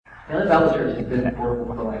Family Bible Church has been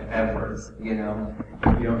portable for like ever, you know.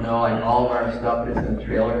 If you don't know, like all of our stuff is in the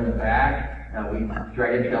trailer in the back. We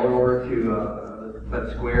drag a trailer over to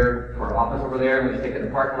the square for our office over there, and we stick it in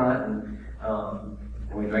the parking lot, and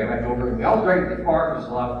we drag it back over. And we always drag it to the park, which is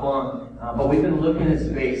a lot of fun. But we've been looking at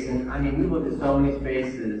space, and I mean, we've looked at so many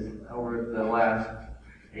spaces over the last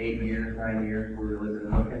 8 years, 9 years, we were living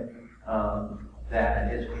and looking.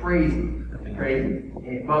 That is crazy. It's crazy.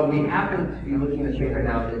 But we happen to be looking at a space right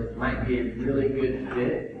now that might be a really good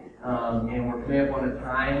fit. And we're coming up on a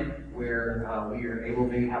time where we are able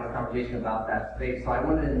to maybe have a conversation about that space. So I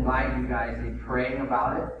want to invite you guys to be praying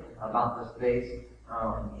about it, about the space.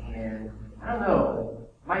 And I don't know,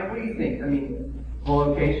 Mike, what do you think? I mean, the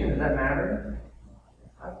location, does that matter?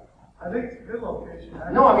 I think it's a good location.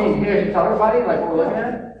 No, I mean, you guys should tell everybody like what we're looking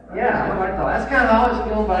at? Yeah, that's what I thought. That's kind of how I was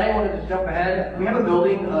feeling, but I didn't want to just jump ahead. We have a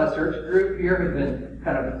building search group here who's been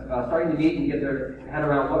kind of starting to meet and get their head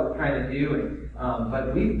around what we're trying to do.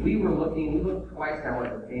 But we looked twice now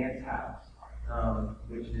at the dance house,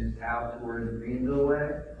 which is out towards Greenville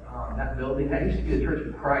way. That building, that used to be the Church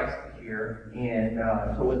of Christ here, and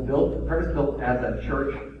so it was purpose-built as a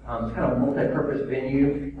church. It's kind of a multi-purpose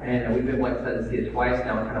venue, and we've been, like I said, to see it twice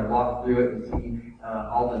now and kind of walk through it and see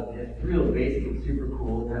it's real basic and super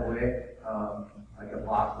cool that way. Like a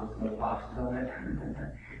box with some boxes on it.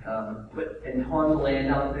 And tons of land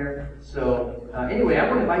out there. So anyway, I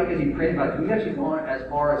want to invite you guys to be praying about it. We've actually gone as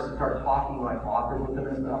far as to start talking like authors with them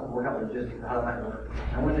and stuff, and work out logistics of how that might work.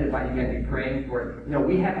 I want to invite you guys to be praying for it. You know,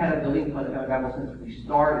 we have had a building fund at Family Bible since we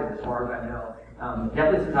started, as far as I know.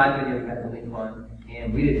 Definitely since I've been here, we've had a building fund.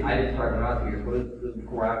 And I didn't start when I was here, so it was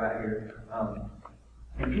before I got here.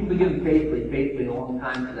 And people have been giving faithfully a long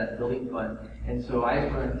time to that building fund. And so I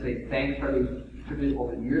just wanted to say thanks for those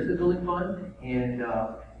over the years of the building fund. And,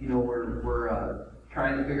 you know, we're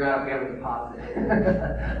trying to figure out if we have a deposit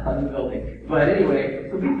on the building. But anyway,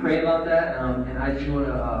 so we pray about that. And I just want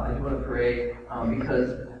to pray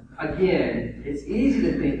because, again, it's easy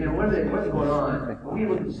to think, you know, what's going on? We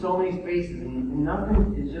look at so many spaces and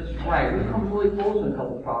nothing is just right. We've come really close to a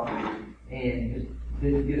couple of properties and just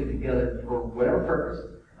didn't get it together for whatever purpose.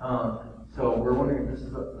 So we're wondering if this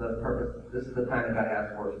is the purpose, this is the time that God has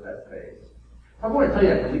for us for that space. I want to tell you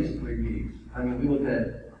that at least 3 weeks. I mean, we looked at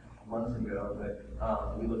it months ago,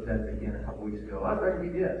 but we looked at it again a couple weeks ago. I was ready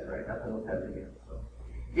to be yes, right? That's when we looked at it again. So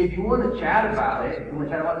if you want to chat about it, if you want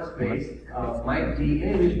to chat about the space, Mike D,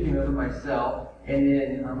 any leadership team member, myself, and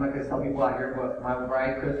then I'm not going to tell people out here, but my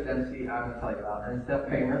bride, Chris Dempsey, I'm going to tell you about, and Steph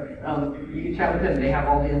Kramer. You can chat with them. They have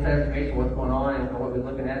all the inside information, what's going on, and what we're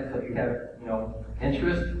looking at. So if you have, you know,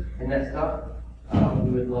 interest in that stuff, we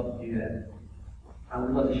would love to do that. I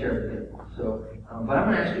would love to share with you. So, but I'm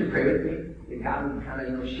going to ask you to pray with me that God would kind of,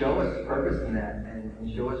 you know, show us purpose in that and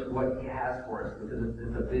show us what He has for us, because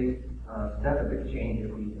it's a big step, a big change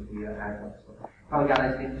if we act on this. So, Father God,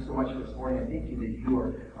 I thank you so much for this morning. I thank you that you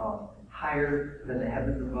are higher than the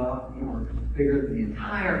heavens above. You are bigger than the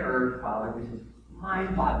entire earth, Father, which is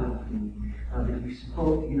mind-boggling to me. That you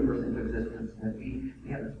spoke the universe into existence, and that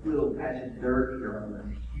we have this little patch of dirt here on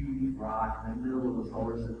this huge rock in the middle of the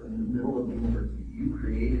solar system, in the middle of the universe that you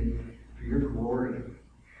created for your glory.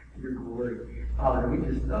 For your glory. Father, we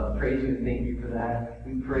just praise you and thank you for that.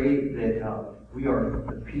 We pray that we are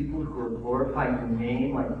the people who are glorifying your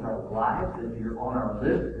name, like in our lives, that you're on our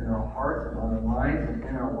lips, in our hearts, and on our minds, and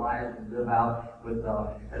in our lives to live out with,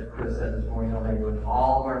 as Chris said this morning already, with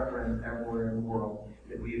all of our friends everywhere in the world,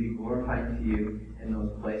 that we would be glorifying to you in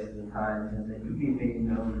those places and times, and that you be made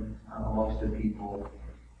known amongst the people.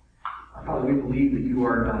 Father, we believe that you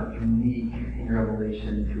are unique in your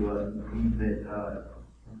revelation to us. We believe that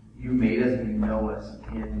you made us and you know us,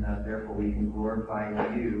 and therefore we can glorify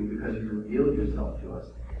you because you revealed yourself to us.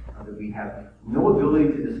 That we have no ability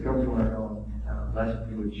to discover on our own unless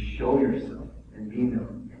you would show yourself and be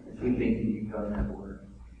known. And so we thank you that you've done that work.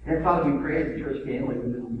 And Father, we pray as a church family.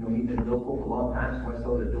 We've been local for a long time, so much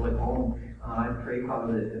so that feel like home. I pray,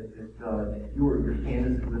 Father, that if your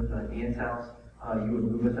hand is with Dan's house, you would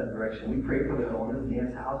move us that direction. We pray for the owners of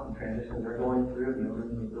Dan's house and transitions they're going through, the owners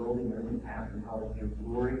of the building, everything's happening, Father, with your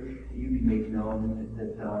glory, that you be made known,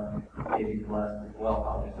 that they be blessed as well,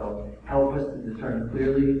 Father. So help us to discern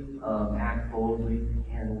clearly, act boldly,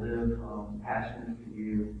 and live passionately for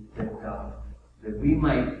you, that we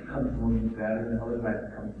might come to know you better, and others might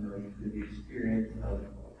come to know you through the experience of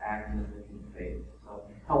acting in faith. So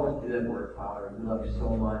help us do that work, Father. We love you so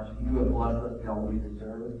much. You have blessed us beyond what we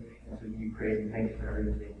deserve. And so we praise and thanks for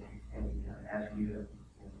everything. And we ask you to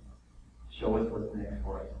show us what's next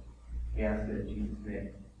for us. We ask it in Jesus' name.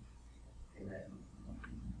 Amen.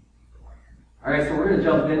 All right, so we're going to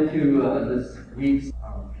jump into this week's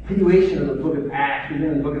continuation of the book of Acts. We've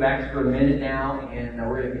been in the book of Acts for a minute now, and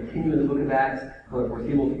we're going to continue in the book of Acts for the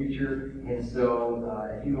foreseeable future. And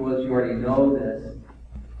so, if you already know this,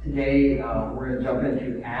 today we're going to jump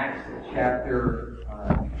into Acts chapter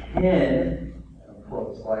 10. I'll pull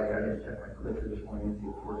up the slide here. I didn't check my clicker this morning and see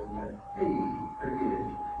if it's working yet. Hey, very good.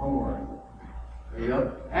 One more. There you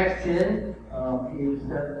go. Acts 10, page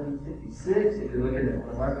 766, if you're looking at one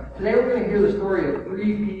of our. Today we're going to hear the story of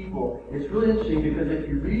three people. It's really interesting because if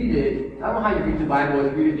you read it, I don't know how you read the Bible,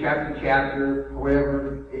 if you read it chapter to chapter or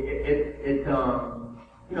whatever,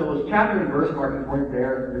 those chapter and verse markings weren't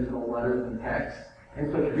there in the original letters and texts.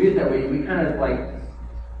 And so if you read it that way, we kind of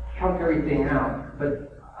chunk everything out. But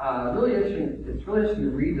it's really interesting to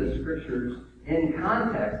read the scriptures in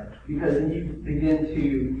context, because then you begin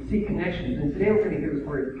to see connections. And today we're going to hear the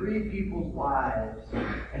story of three people's lives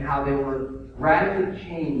and how they were radically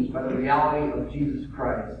changed by the reality of Jesus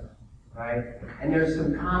Christ. Right? And there's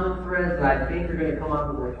some common threads that I think are going to come up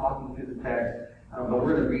when we're talking through the text. But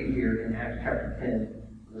we're going to read here in Acts chapter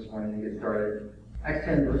 10 this morning to get started. Acts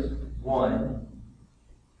 10 verse 1.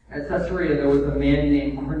 At Caesarea there was a man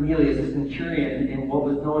named Cornelius, a centurion in what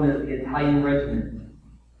was known as the Italian regiment.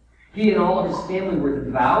 He and all of his family were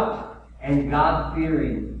devout and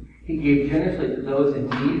God-fearing. He gave generously to those in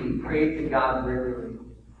need. He prayed to God regularly.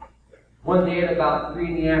 One day at about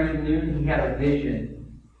 3 p.m, he had a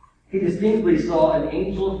vision. He distinctly saw an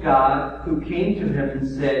angel of God who came to him and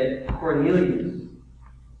said, "Cornelius."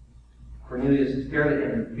 Cornelius stared at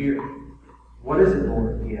him in fear. "What is it,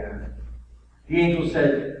 Lord?" he asked. The angel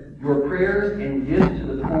said, "Your prayers and gifts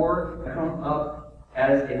to the poor come up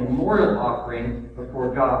as a memorial offering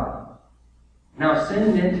before God. Now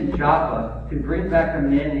send men to Joppa to bring back a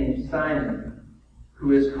man named Simon,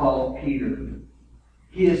 who is called Peter.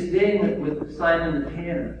 He is staying with Simon the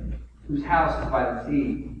tanner, whose house is by the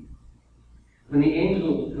sea." When the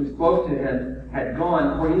angel who spoke to him had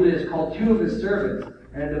gone, Cornelius called two of his servants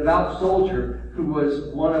and a devout soldier who was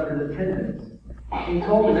one of his attendants. He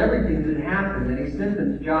told them everything that had happened, and he sent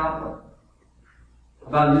them to Joppa.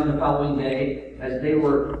 About noon the following day, as they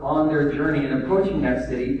were on their journey and approaching that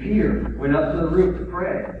city, Peter went up to the roof to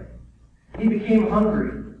pray. He became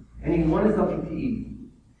hungry, and he wanted something to eat.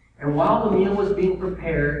 And while the meal was being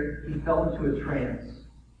prepared, he fell into a trance.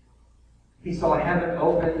 He saw heaven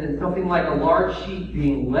opened and something like a large sheet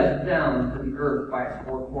being let down to the earth by its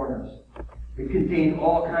four corners. It contained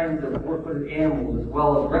all kinds of four-footed animals, as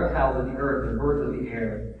well as reptiles of the earth and birds of the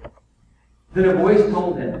air. Then a voice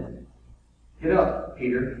told him, "Get up,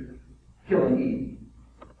 Peter, kill and eat."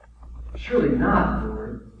 "Surely not,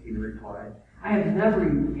 Lord," Peter replied. "I have never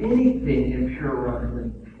eaten anything impure or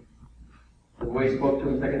unclean." The voice spoke to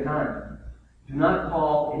him a second time. "Do not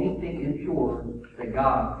call anything impure that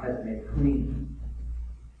God has made clean."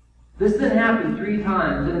 This then happened 3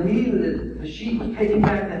 times, and immediately the sheep was taken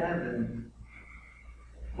back to heaven.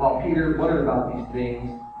 While Peter wondered about these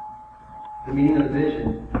things, the meaning of the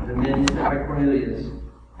vision, the men sent by Cornelius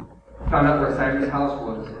found out where Simon's house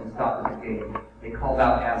was and stopped at the gate. They called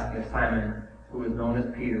out asking if Simon, who was known as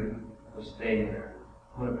Peter, was staying there.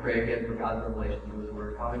 I'm going to pray again for God's revelation to His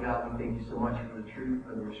Word. Father God, we thank you so much for the truth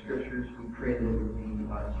of your Scriptures. We pray that it would be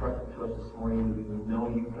instructive to us this morning, that we would know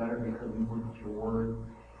you better because we look at your Word.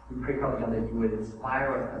 We pray, Father God, that you would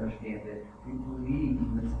inspire us to understand it. We believe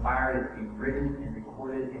you've inspired it to be written and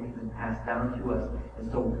recorded and even passed down to us.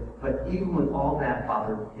 And so, but even with all that,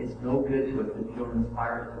 Father, it's no good to us if you don't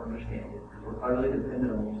inspire us to understand it, because we're utterly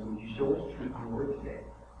dependent on you. So would you show us truth in your Word today?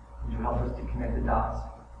 Would you help us to connect the dots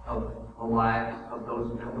of the lives of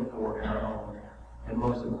those who come before and our own, and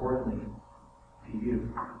most importantly, to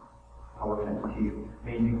you, our repentance to you.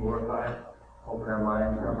 May you be glorified. Open our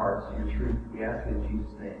minds and our hearts to your truth. We ask it in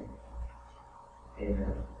Jesus' name.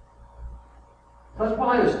 Amen. So that's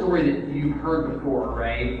probably a story that you've heard before,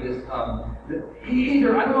 right? I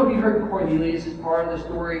don't know if you've heard Cornelius as part of the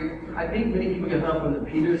story. I think many people get hung up on the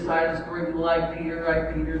Peter side of the story. We like Peter,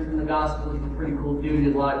 right? Peter's in the Gospels. He's a pretty cool dude. He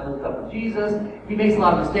does a lot of cool stuff with Jesus. He makes a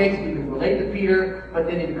lot of mistakes. We can relate to Peter, but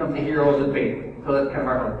then he becomes the hero of the faith. So that's kind of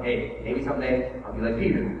our hope. Hey, maybe someday I'll be like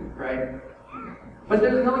Peter, right? But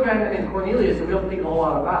there's another guy named Cornelius that we don't think a whole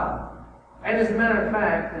lot about. And as a matter of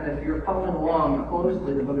fact, and if you're following along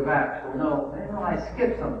closely in the book of Acts, you'll know, I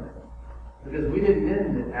skipped something. Because we didn't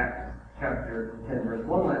end at Acts chapter 10, verse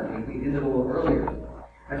 1 last week. We ended a little earlier.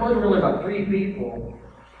 I told you really about 3 people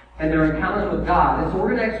and their encounters with God. And so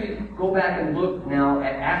we're going to actually go back and look now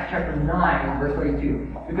at Acts chapter 9, verse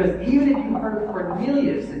 32. Because even if you've heard of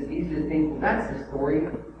Cornelius, it's easy to think, well, that's the story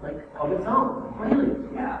of its own. Cornelius,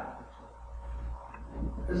 yeah.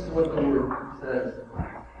 This is what the Word says.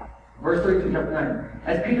 Verse 32, chapter 9.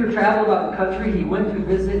 As Peter traveled about the country, he went to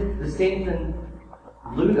visit the saints in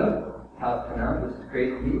Lydda, how it's pronounced, which is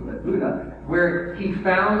crazy to me, but Lydda, where he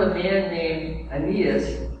found a man named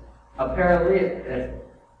Aeneas, a paralytic,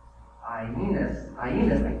 Aeneas, I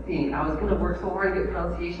think. I was going to work so hard to get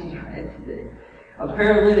pronunciations right today. A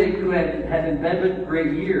paralytic who had been bedridden for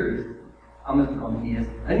 8 years. I'm going to call him Aeneas.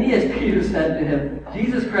 Aeneas, Peter said to him,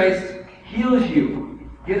 Jesus Christ heals you.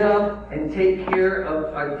 Get up and take care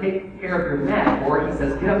of your mat. Or he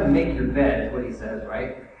says, get up and make your bed, is what he says,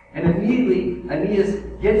 right? And immediately, Aeneas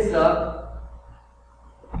gets up.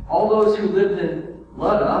 All those who lived in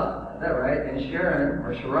Lydda, is that right? And Sharon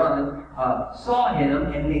saw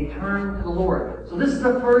him, and they turned to the Lord. So this is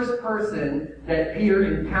the first person that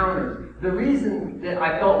Peter encounters. The reason that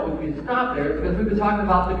I felt we could stop there is because we've been talking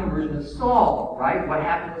about the conversion of Saul, right? What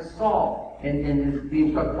happened with Saul and his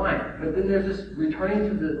being struck blind. But then there's this returning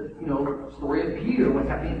to the story of Peter, what's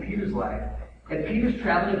happening in Peter's life. And Peter's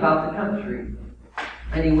traveling about the country,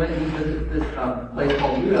 and he went and visited this place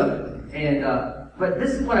called Lydda. And but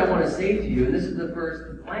this is what I want to say to you, and this is the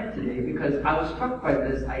first point today, because I was struck by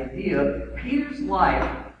this idea. Peter's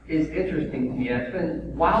life is interesting to me. It's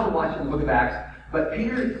been a while to watch in the book of Acts. But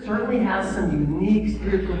Peter certainly has some unique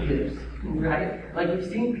spiritual gifts, right? Like we've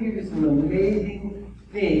seen Peter do some amazing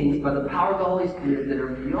things by the power of the Holy Spirit that are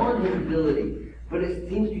beyond his ability. But it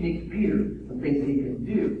seems unique to Peter, some things that he can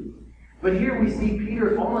do. But here we see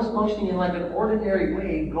Peter almost functioning in like an ordinary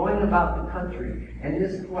way, going about the country. And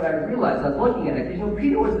this is what I realized. I was looking at it, because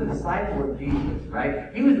Peter was the disciple of Jesus,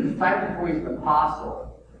 right? He was the disciple before he was an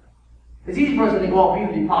apostle. It's easy for us to think, well,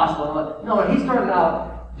 Peter's the apostle. No, he started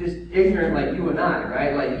out just ignorant like you and I,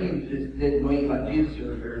 right? Like he just didn't know anything about Jesus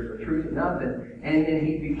or truth or nothing. And then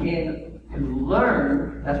he began to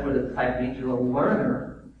learn. That's what a disciple means, you're a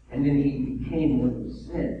learner. And then he became one who was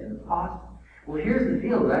sent, an apostle. Well, here's the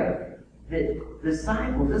deal, right? That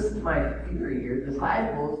disciples, this is my theory here,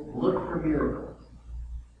 disciples look for miracles.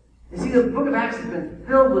 You see, the book of Acts has been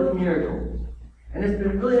filled with miracles. And it's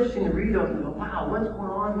been really interesting to read those and go, wow, what's going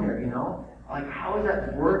on there, Like, how does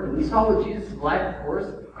that work? And we saw with Jesus' life, of course,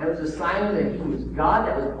 it was a sign that he was God.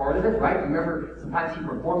 That was part of it, right? Remember, sometimes he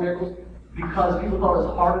performed miracles because people thought it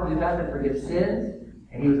was harder to do that than forgive sins.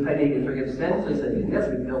 And he was claiming he could forgive sins. So he said, that's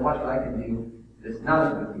a big deal. Watch what I can do. It's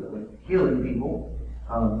not a big deal. Like healing people.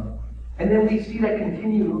 And then we see that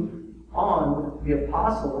continue on with the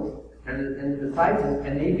apostles and the disciples,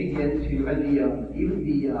 and they begin to, and even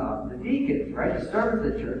the deacons, right? The servants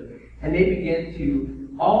of the church, and they begin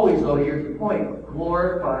to always, though, here's the point,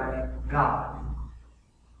 glorify God.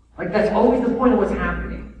 Like, that's always the point of what's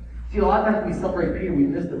happening. See, a lot of times when we celebrate Peter, we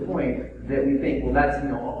miss the point that we think, well, that's,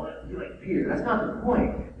 be like Peter. That's not the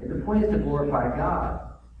point. The point is to glorify God.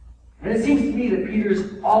 And it seems to me that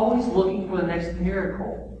Peter's always looking for the next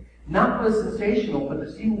miracle. Not for the sensational, but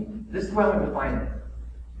to see, this is why I want to define it.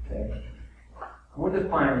 Okay? I want to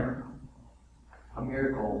define a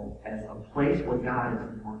miracle as a place where God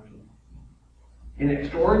is working. In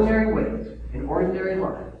extraordinary ways, in ordinary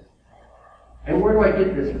lives. And where do I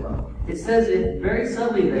get this from? It says it very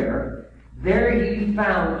subtly there. There he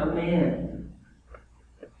found a man.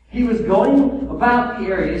 He was going about the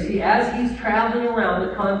areas. As he's traveling around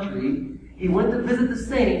the country, he went to visit the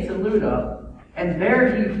saints in Lydda, and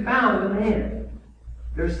there he found a man.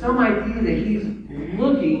 There's some idea that he's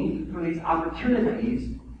looking for these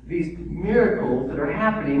opportunities, these miracles that are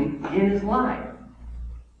happening in his life,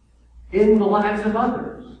 in the lives of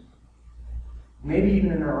others, maybe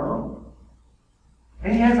even in our own.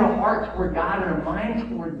 And he has a heart toward God and a mind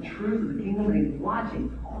toward the truth of the kingdom, and he's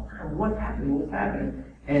watching all the time what's happening.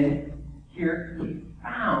 And here he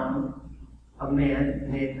found a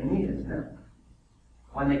man named Aeneas. Now,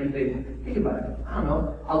 why make a big think about it? I don't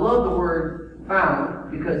know. I love the word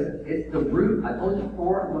found because it's the root, I told you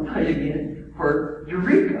before, I'm going to tell you again, for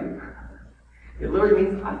eureka. It literally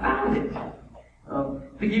means I found it.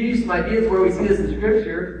 To give you some ideas where we see this in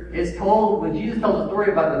Scripture, it's told when Jesus tells a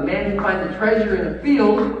story about the man who finds a treasure in a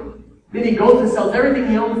field, then he goes and sells everything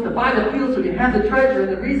he owns to buy the field so he can have the treasure,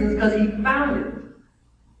 and the reason is because he found it.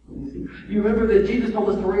 You remember that Jesus told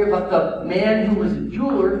a story about the man who was a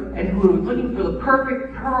jeweler and who was looking for the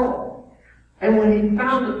perfect pearl. And when he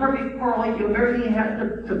found the perfect pearl, he gave everything he had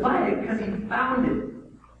to buy it because he found it.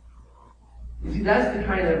 You see, that's the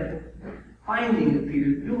kind of finding that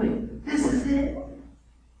Peter's doing. This is it.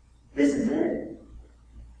 This is it.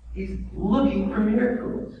 He's looking for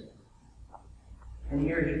miracles. And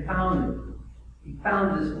here he found it. He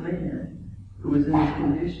found this man who was in this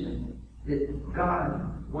condition that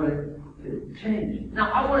God wanted to change.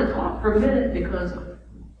 Now, I want to talk for a minute because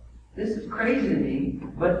this is crazy to me,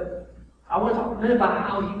 but I want to talk a minute about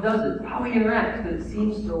how he does it, how he interacts, because it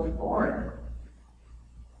seems so foreign.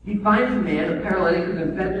 He finds a man, a paralytic who's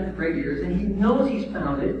been bedridden for 8 years, and he knows he's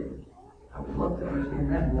found it. I would love to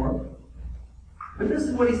understand that more. But this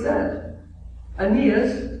is what he says.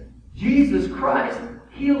 Aeneas, Jesus Christ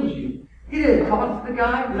heals you. He didn't talk to the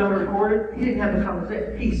guy, never recorded. He didn't have a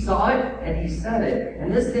conversation. He saw it and he said it.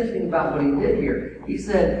 And this is interesting about what he did here. He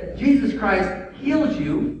said, Jesus Christ heals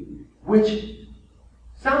you, which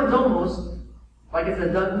sounds almost like it's a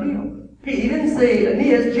done deal. He didn't say,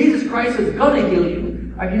 Aeneas, Jesus Christ is going to heal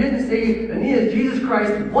you. Or he didn't say, Aeneas, Jesus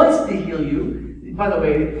Christ wants to heal you. By the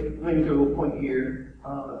way, let me throw a point here.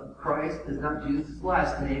 Christ is not Jesus'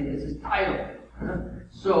 last name, it's his title.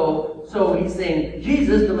 So he's saying,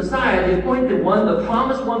 Jesus, the Messiah, the appointed one, the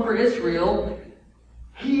promised one for Israel,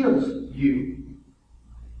 heals you.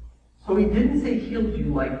 So he didn't say heals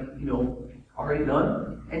you like, already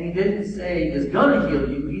done. And he didn't say is going to heal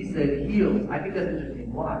you. He said heals. I think that's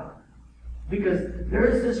interesting. Why? Because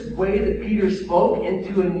there's this way that Peter spoke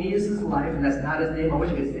into Aeneas' life, and that's not his name, I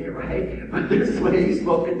wish I could say it right, but there's this way he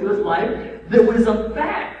spoke into his life that was a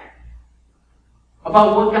fact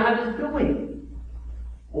about what God is doing.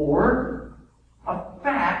 Or a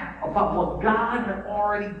fact about what God had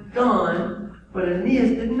already done, but Aeneas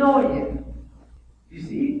didn't know it yet. You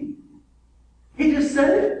see? He just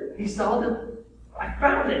said it. He saw that I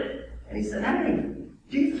found it. And he said, hey,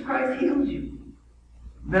 Jesus Christ heals you.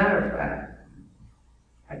 Matter of fact,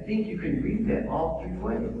 I think you can read that all 3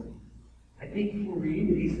 ways. I think you can read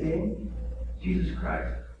that he's saying, Jesus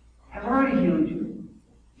Christ has already healed you.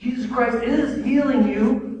 Jesus Christ is healing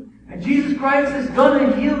you, and Jesus Christ is going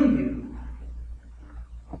to heal you.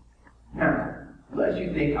 Now, unless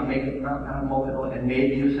you think I'm making it out of molehill, and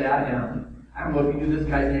maybe you say I am. I don't know if you knew this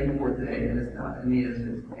guy's name before today, and it's not Aeneas,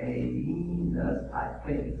 it's Aeneas, I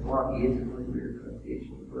think. Well, he is a really weird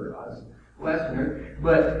pronunciation for us Westerners,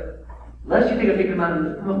 but unless you think I'm making him out of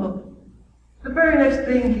this molehill, the very next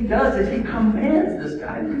thing he does is he commands this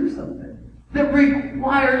guy to do something that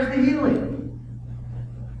requires the healing.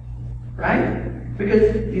 Right?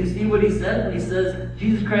 Because you see what he says when he says,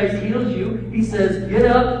 Jesus Christ heals you. He says, get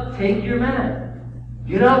up, take your mat.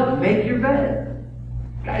 Get up, make your bed.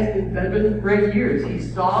 Guy's been bedridden for 8 years. He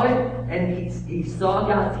saw it, and he saw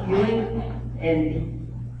God's healing, and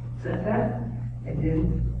he said that, and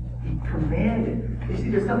then he commanded. You see,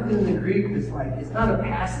 there's something in the Greek that's like, it's not a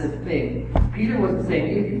passive thing. Peter wasn't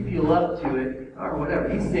saying, if you feel up to it, or whatever.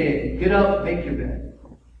 He's saying, get up, make your bed.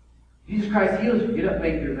 Jesus Christ heals you. Get up,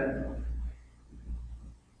 make your bed.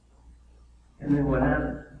 And then what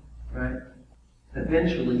happened? Right?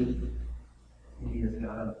 Eventually, Aeneas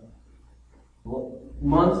got up. Well,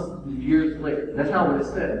 months, years later, that's not what it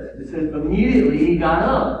says. It says immediately he got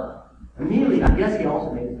up. Immediately, I guess he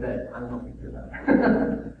also made his bed. I don't know if he did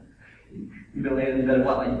that. You've been laying in bed a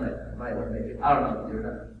while, you might want to make it. I don't know if he did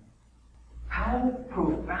that. How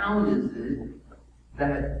profound is it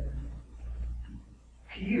that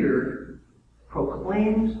Peter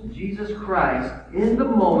proclaims Jesus Christ in the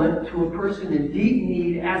moment to a person in deep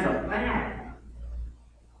need as a fact?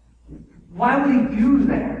 Why would he do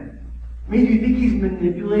that? I mean, do you think he's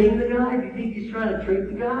manipulating the guy? Do you think he's trying to trick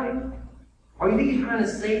the guy? Or do you think he's trying to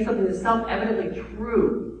say something that's self-evidently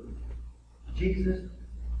true?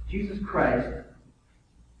 Jesus Christ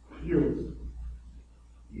heals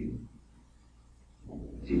you.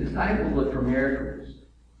 See, disciples look for miracles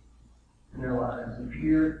in their lives. And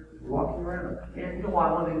Peter walking around. And you know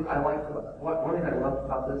why one thing I love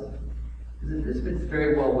about this is that this fits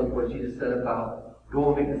very well with what Jesus said about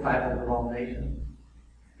go and make disciples of all nations.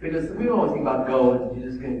 Because we always think about go as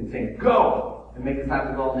Jesus going to say, go and make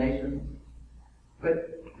disciples of all nations.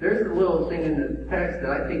 But there's a little thing in the text that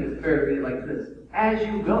I think is fair to read like this. As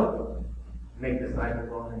you go, make disciples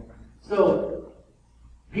of all nations. So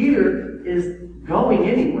Peter is going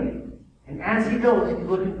anyway. And as he goes, he's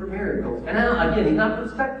looking for miracles. And now, again, he's not for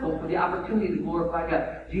the spectacle, for the opportunity to glorify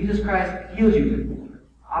God. Jesus Christ heals you.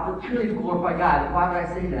 Opportunity to glorify God. Why would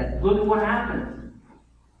I say that? Look at what happens.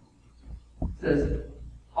 It says,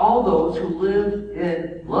 all those who lived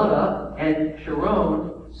in Lydda and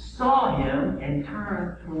Sharon saw him and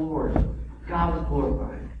turned to the Lord. God was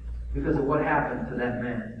glorified because of what happened to that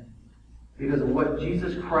man. Because of what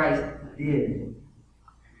Jesus Christ did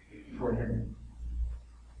for him.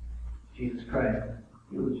 Jesus Christ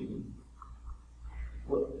heals you.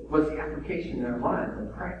 What's the application in our lives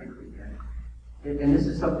and practically? And this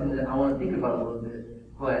is something that I want to think about a little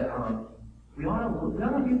bit. But we ought to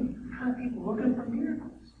be the kind of people looking for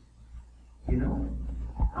miracles. You know?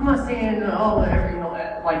 I'm not saying,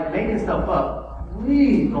 like making stuff up.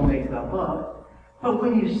 Please don't make stuff up. But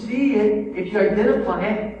when you see it, if you identify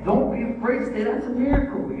it, don't be afraid to say that's a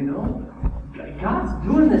miracle, you know. God's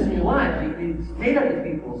doing this in your life. You state that to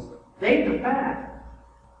people. State the fact.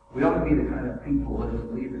 We ought to be the kind of people as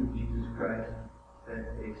believers in Jesus Christ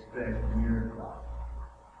that they expect a miracle.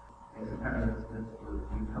 And sometimes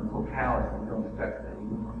we become so callous and we don't expect that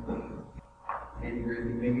anymore. Maybe you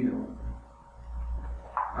agree, maybe you don't.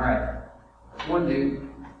 Alright. That's one dude.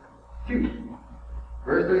 2.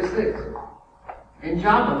 Verse 36. In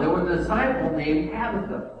Joppa there was a disciple named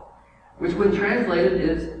Tabitha, which when translated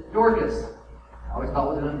is Dorcas. I always thought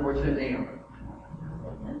it was an unfortunate name.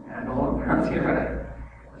 I don't know if I'm pronouncing it right.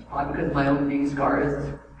 It's probably because of my own being scarred as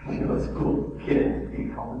a school kid.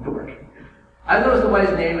 You call him Dork. I noticed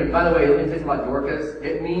somebody's name, and by the way, let me say something about Dorcas.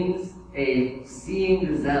 It means a seeing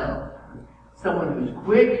gazelle. Someone who's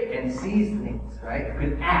quick and sees things, right? Who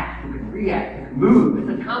can act, who can react, who can move.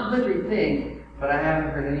 It's a complimentary thing, but I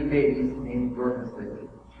haven't heard any babies named Dorcas lately.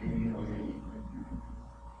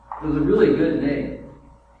 It was a really good name.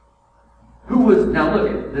 Now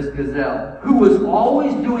look at this gazelle, who was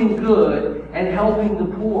always doing good and helping the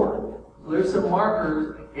poor. So there's some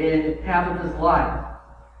markers in Tabitha's life.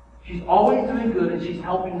 She's always doing good and she's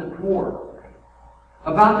helping the poor.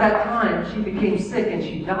 About that time, she became sick and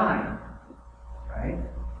she died. Right?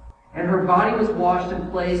 And her body was washed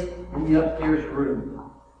and placed in the upstairs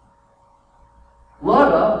room.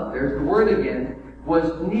 Lydda, there's the word again,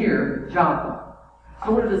 was near Joppa.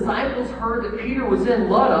 So when the disciples heard that Peter was in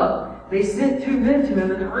Lydda, they sent 2 men to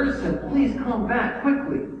him and urged him, please come back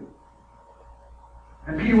quickly.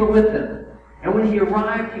 And Peter went with them. And when he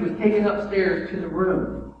arrived, he was taken upstairs to the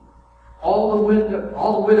room. All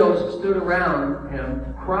the widows stood around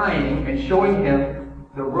him, crying and showing him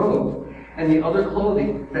the robe and the other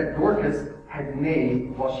clothing that Dorcas had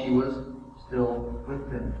made while she was still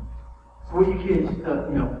with them. So what you kids,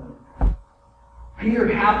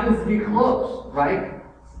 Peter happens to be close, right?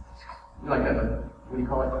 Like what do you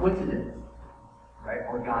call it? Coincidence, right?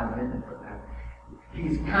 Or God meant it for that.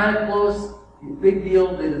 He's kind of close. Big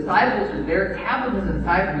deal. The disciples are there. Tabitha's a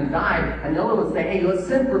disciple who died, and the other would say, "Hey, let's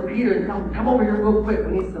send for Peter and tell him, come over here real quick.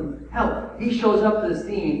 We need some help." He shows up to the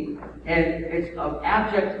scene, and it's of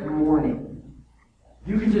abject mourning.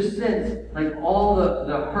 You can just sense like all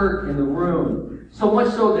the hurt in the room. So much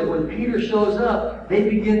so that when Peter shows up, they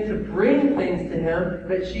begin to bring things to him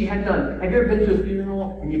that she had done. Have you ever been to a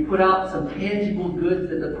funeral and you put out some tangible goods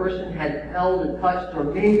that the person had held or touched or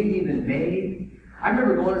maybe even made? I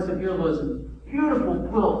remember going to some funerals with some beautiful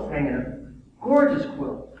quilts hanging up. Gorgeous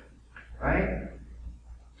quilts. Right?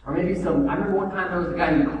 Or maybe I remember one time there was a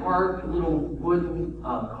guy who carved little wooden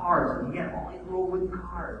cards, and he had all these little wooden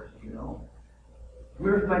cards, you know. I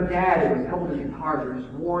remember with my dad, it was a couple of different cards that were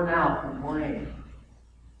just worn out from playing.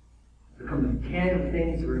 There comes tangible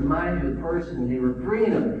things to remind you of the person, and they were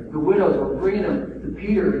bringing them. The widows were bringing them to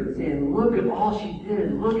Peter and saying, "Look at all she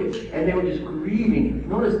did. Look at," and they were just grieving.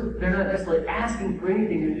 Notice they're not necessarily asking for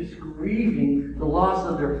anything; they're just grieving the loss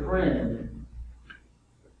of their friend.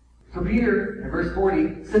 So Peter, in verse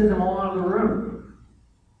 40, sends them all out of the room,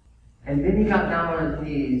 and then he got down on his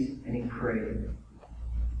knees and he prayed.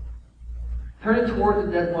 Turning toward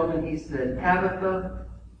the dead woman, he said, "Tabitha,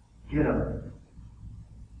 get up."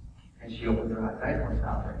 And she opened her eyes. I just want to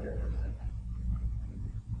stop right there for a second.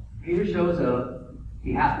 Peter shows up.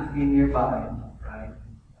 He happens to be nearby, right?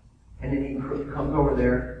 And then he comes over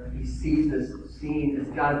there. He sees this scene.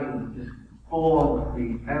 It's got to be just full on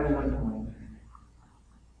grief. Everyone's going.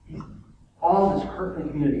 He's all this hurt in the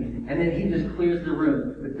community. And then he just clears the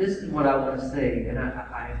room. But this is what I want to say, and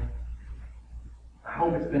I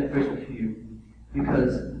hope it's beneficial to you.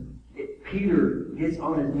 Because Peter gets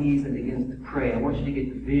on his knees and begins to pray. I want you to get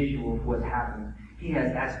the visual of what's happening. He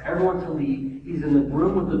has asked everyone to leave. He's in the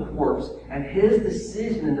room with the corpse. And his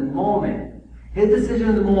decision in the moment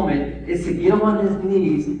is to get on his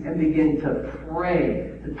knees and begin to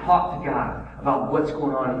pray, to talk to God about what's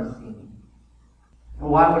going on in the scene. And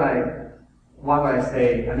why would I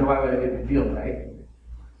say, I know why would I get the deal, right?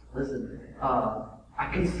 Listen, I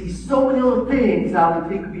can see so many other things I would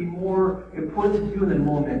think would be more important to do in the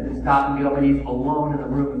moment than stop and get on my knees alone in the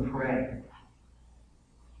room and pray.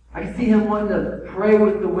 I can see him wanting to pray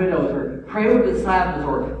with the widows, or pray with the disciples,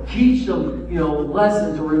 or teach them,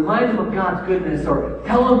 lessons, or remind them of God's goodness, or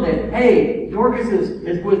tell them that, hey, Dorcas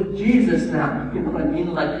is with Jesus now. You know what I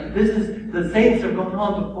mean? Like, this is, the saints have gone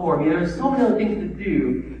on before. I mean, there's so many other things to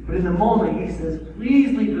do, but in the moment he says,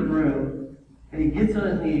 please leave the room. And he gets on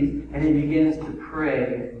his knees and he begins to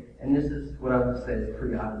pray. And this is what I would say is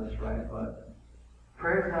pretty obvious, right? But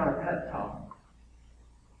prayer is not a pep talk.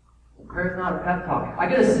 Prayer is not a pep talk. I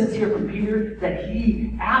get a sense here from Peter that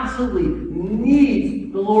he absolutely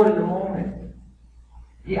needs the Lord in the moment.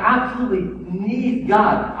 He absolutely needs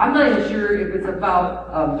God. I'm not even sure if it's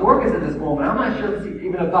about Dorcas at this moment. I'm not sure if it's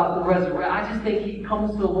even about the resurrection. I just think he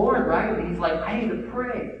comes to the Lord, right? And he's like, I need to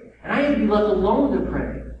pray. And I need to be left alone to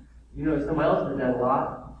pray. You know, somebody else did that a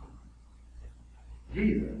lot.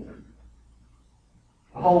 Jesus.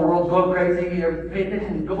 The whole world's going crazy. You pay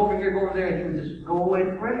attention. Go over here, go over there. And he would just go away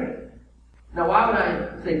to pray. Now, why would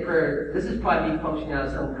I say prayer? This is probably me functioning out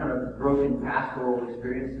of some kind of broken pastoral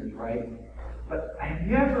experiences, right? But have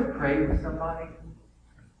you ever prayed with somebody?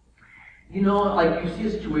 You know, like you see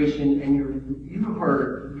a situation and you're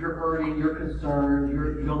hurting, you're concerned,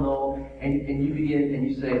 you don't know, and you begin and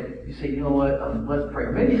you say, you know what, let's pray.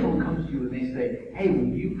 Or maybe someone comes to you and they say, hey, will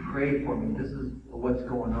you pray for me? This is what's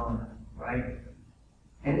going on, right?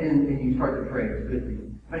 And you start to pray. It's good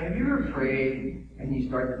thing. But have you ever prayed and you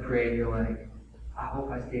start to pray and you're like, I hope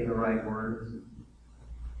I say the right words?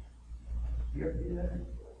 You ever do that?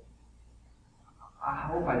 I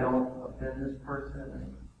hope I don't offend this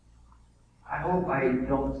person. I hope I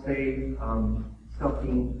don't say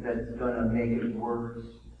something that's going to make it worse.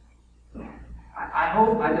 I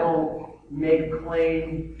hope I don't make a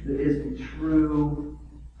claim that isn't true.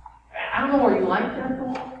 I don't know, are you like that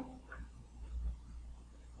though?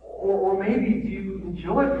 Or maybe you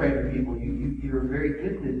enjoy praying for people. You're very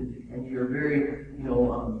gifted and you're very,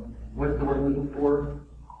 what's the word I'm looking for?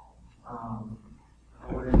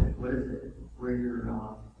 What is it? Where you're,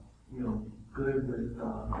 good with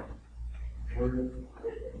words.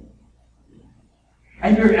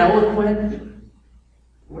 And you're eloquent.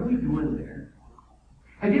 What are we doing there?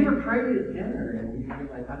 Have you ever prayed at dinner and you're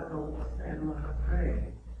like, I don't know what to say, I don't know how to pray.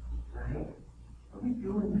 Right? What are we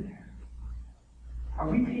doing there? Are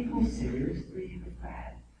we taking seriously the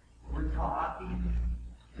fact we're talking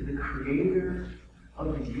to the creator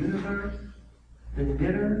of the universe, the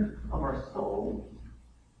knitter of our souls?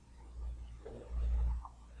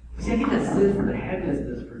 See, I get that sense of the heaviness of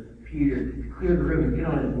this for Peter to clear the room and get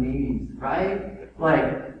on his knees, right?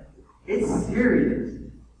 Like, it's serious.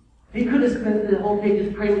 He could have spent the whole day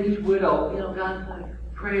just praying with each widow. God's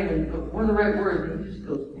like praying, and what are the right words? And he just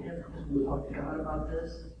goes, man, I'm just going to talk to God about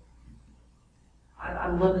this.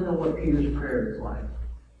 I'd love to know what Peter's prayer is like.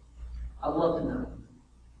 I'd love to know.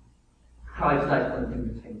 Probably decides want to do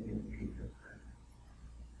the same thing with Peter.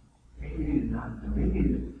 Maybe we need to not know.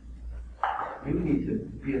 Maybe we need to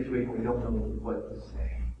be in a situation where we don't know what to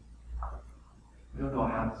say. We don't know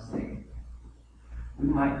how to say it. We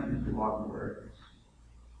might use the wrong words.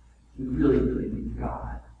 We really, really need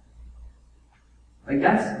God. Like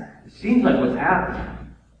it seems like what's happening.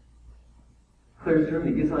 Clears through him,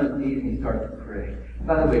 he gets on his knees and he starts to pray.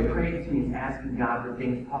 By the way, praying to means asking God for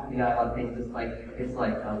things, talking to God about things. It's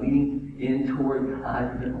like leading in toward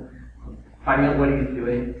God, finding out what he's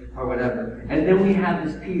doing or whatever. And then we have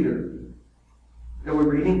this Peter that we're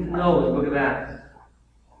reading to know in the book of Acts,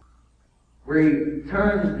 where he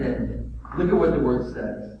turns then. Look at what the word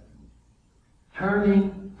says.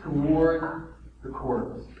 Turning toward the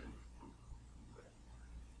corpse.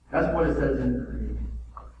 That's what it says in the Greek.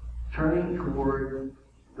 Turning toward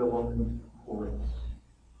the woman's corpse,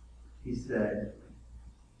 he said,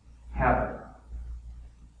 have her.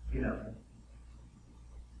 Get up.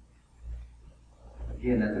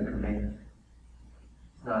 Again, that's a command.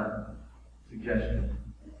 It's not a suggestion,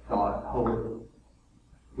 thought, hope,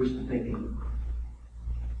 wishful thinking.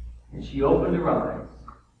 And she opened her eyes,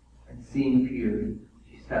 and seeing Peter,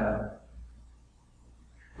 she sat up.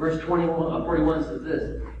 Verse 41 says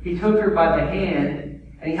this. He took her by the hand,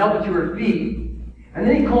 and he helped her to her feet. And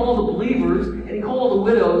then he called all the believers, and he called all the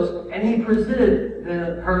widows, and he presented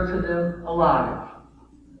her to them alive.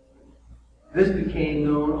 This became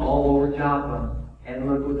known all over Joppa. And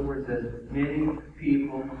look what the word says. Many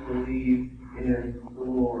people believed in the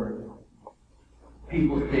Lord.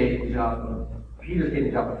 People stayed in Joppa. Peter stayed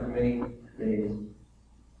in Joppa for many days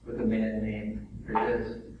with a man named, here it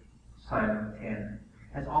is, Simon Tanner.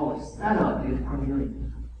 That's all a setup is Cornelius.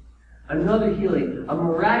 Another healing, a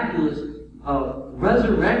miraculous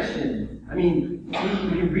resurrection. I mean, you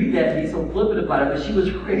can read that and be so flippant about it, but she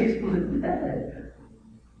was raised from the dead.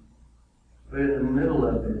 But in the middle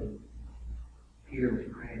of it, Peter was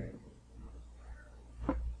praying.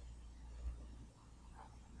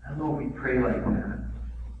 I don't know if we pray like that.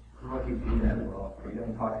 I don't know if you do that well.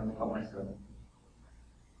 I'm talking about myself.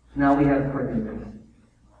 So now we have Cornelius.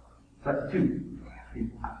 So that's two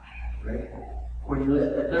people, right?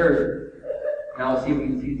 Cornelius the third. Now let's see if we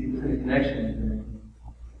can see the connections.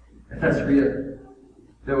 At Caesarea,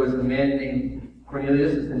 there was a man named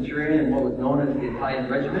Cornelius, a centurion in what was known as the Italian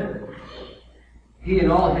regiment. He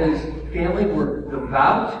and all his family were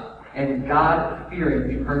devout and God-fearing.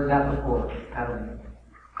 We've heard that before, haven't we?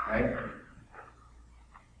 Right?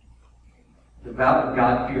 Devout and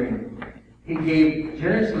God-fearing. He gave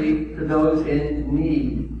generously to those in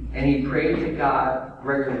need, and he prayed to God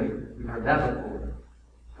regularly. We've heard that before.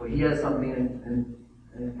 So he has something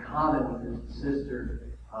in common with his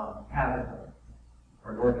sister Tabitha,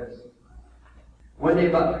 or Dorcas. One day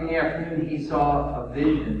about 3 in the afternoon, he saw a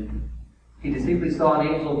vision. He distinctly saw an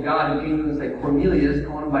angel of God who came to him and said, Cornelius,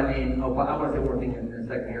 calling him by name. Oh, I want to say one thing in a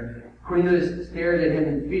second here. Cornelius stared at him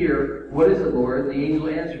in fear. What is it, Lord? The angel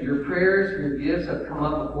answered, your prayers and your gifts have come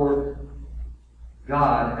up before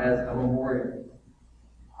God as a memorial.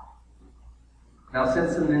 Now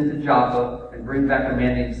send some men to Joppa and bring back a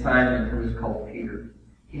man named Simon who is called Peter.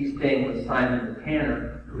 He's staying with Simon the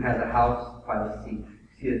tanner who has a house by the sea.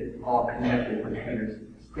 See, it's all connected with Peter's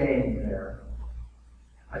staying there.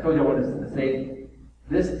 I told you I wanted to say,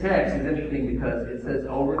 this text is interesting because it says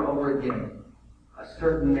over and over again, a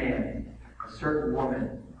certain man, a certain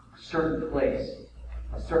woman, a certain place,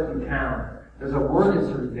 a certain town. There's a word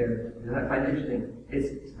inserted there that I find interesting.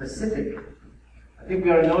 It's specific. I think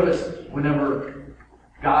we ought to notice whenever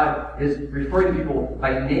God is referring to people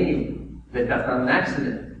by name, that's not an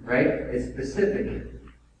accident, right? It's specific.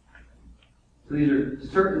 So these are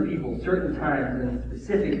certain people, certain times, and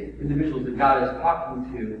specific individuals that God is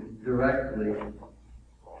talking to directly.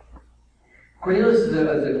 Cornelius is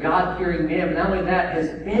a God-fearing man, but not only that, his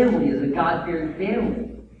family is a God-fearing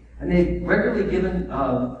family. And they've regularly given,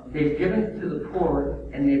 to the poor,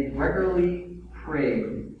 and they've regularly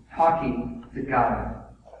prayed, talking to God.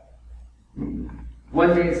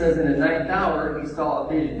 One day it says in the 9th hour, he saw a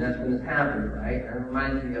vision. That's when this happened, right? It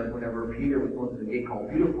reminds me of whenever Peter was going to the gate called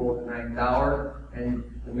Beautiful at the 9th hour, and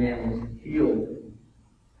the man was healed.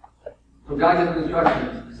 So God gives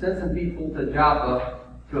instructions. Send some people to Joppa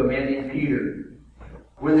to a man named Peter.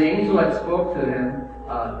 When the angel had spoke to him,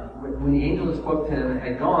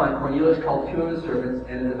 had gone, Cornelius called 2 of his servants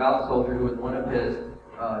and a devout soldier who was one of his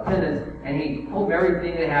attendants, and he told him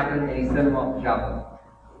everything that happened, and he sent him off to Joppa.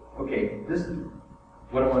 Okay, this is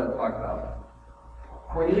what I want to talk about.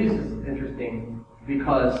 Cornelius is interesting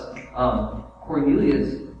because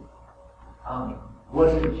Cornelius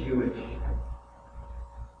wasn't Jewish.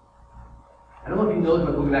 I don't know if you know this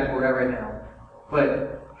about the book of Acts where we're at right now,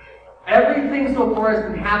 but everything so far has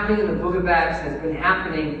been happening in the book of Acts has been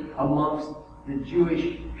happening amongst the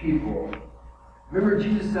Jewish people. Remember,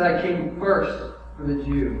 Jesus said, I came first for the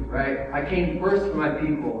Jew, right? I came first for my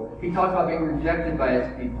people. He talked about being rejected by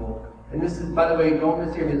his people. And this is, by the way, don't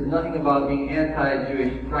mishear me, there's nothing about being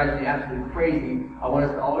anti-Jewish. It drives me absolutely crazy. I want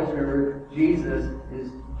us to always remember Jesus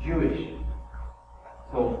is Jewish.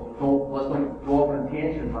 So let's not go off on a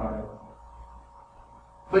tangent about it.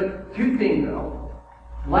 But 2 things, though.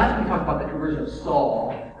 Last we talked about the conversion of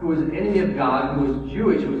Saul, who was an enemy of God, who was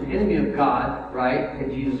Jewish, who was an enemy of God, right,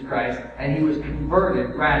 in Jesus Christ, and he was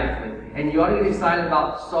converted radically. And you ought to get excited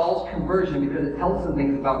about Saul's conversion because it tells us some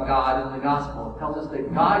things about God in the gospel. It tells us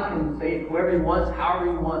that God can save whoever he wants,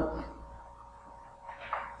 however he wants.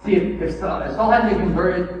 See, if Saul hadn't been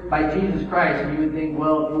converted by Jesus Christ, you would think,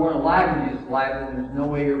 well, if you weren't alive in Jesus' life, then there's no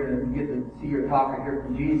way you're going to get to see or talk or hear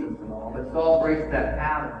from Jesus and all. But Saul breaks that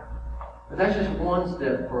pattern. But that's just one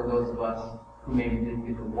step for those of us who maybe didn't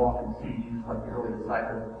get to walk and see Jesus like the early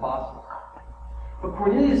disciples and apostles. But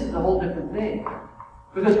Cornelius is a whole different thing.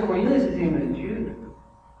 Because Cornelius isn't even a Jew.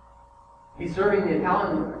 He's serving the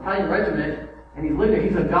Italian regiment, and he's living.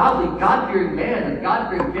 He's a godly, God-fearing man, a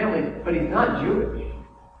God-fearing family, but he's not Jewish.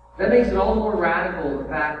 That makes it all the more radical, the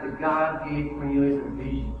fact that God gave Cornelius a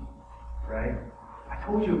vision. Right? I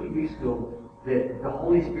told you a few weeks ago that the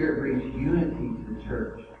Holy Spirit brings unity to the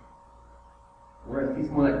church. We're going to see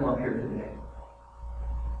some of that come up here today.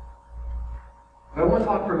 But I want to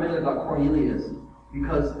talk for a minute about Cornelius,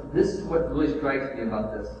 because this is what really strikes me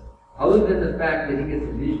about this. Other than the fact that he gets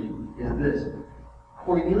a vision, is this.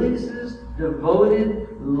 Cornelius' devoted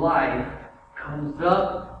life comes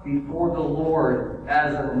up before the Lord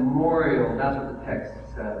as a memorial. That's what the text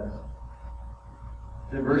says.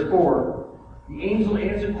 In verse 4, the angel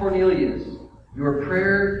answered Cornelius, your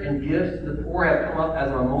prayers and gifts to the poor have come up as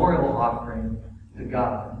a memorial offering to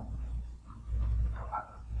God.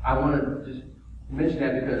 I want to just mention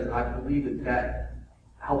that because I believe that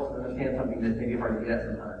helps us understand something that's maybe hard to get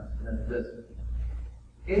sometimes. And that's this.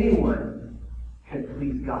 Anyone can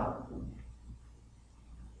please God.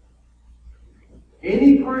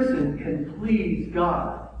 Any person can please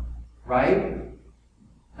God. Right?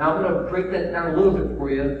 Now I'm going to break that down a little bit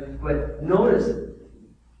for you, but notice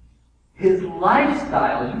his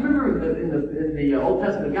lifestyle. You remember in the Old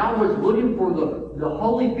Testament, God was looking for the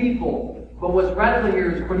holy people. But what's radical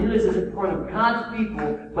here is Cornelius isn't part of God's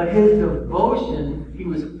people, but his devotion, he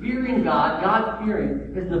was fearing God,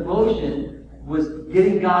 God-fearing. His devotion was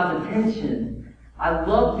getting God's attention. I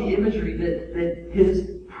love the imagery that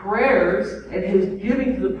his prayers and his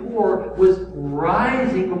giving to the poor was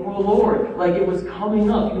rising before the Lord. Like it was coming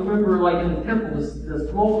up. You remember like in the temple, the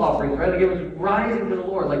smoke offerings, right? Like it was rising to the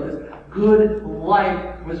Lord. Like this good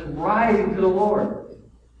life was rising to the Lord.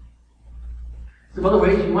 Some other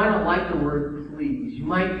ways, you might not like the word please. You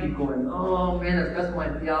might be going, oh man, that's messing my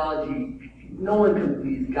theology. No one can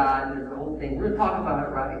please God. There's the whole thing. We're going to talk about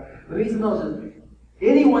it, right? But these says,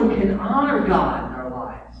 anyone can honor God in our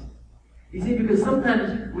lives. You see, because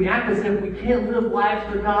sometimes we act as if we can't live lives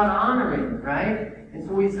that are God-honoring, right? And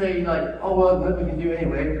so we say, like, oh, well, what we can do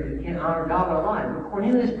anyway, because we can't honor God in our lives. But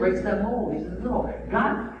Cornelius breaks that mold. He says, no,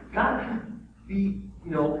 God can be,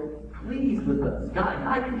 pleased with us.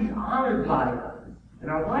 God can be honored by us. In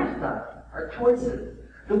our lifestyle, our choices,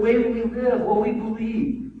 the way we live, what we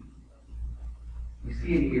believe. We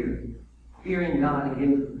see it here. Fearing God and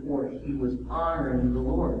giving to the poor, he was honoring the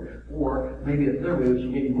Lord. Or maybe a third way, which you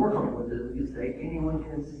may be more comfortable with, is we could say anyone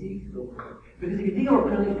can seek the Lord. Because if you think about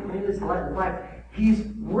Cornelius' life, he's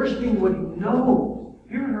worshiping what he knows.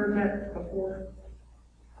 Have you ever heard that before?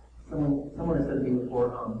 Someone has said to me before,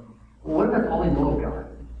 well, what if that's all they know of God?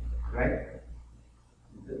 Right?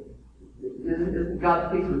 Isn't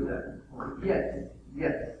God pleased with that?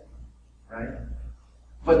 Yes. Right?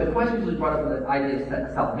 But the question was brought up with the idea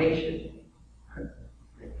of salvation.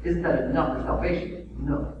 Isn't that enough for salvation?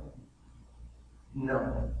 No.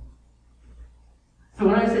 So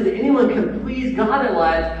when I say that anyone can please God in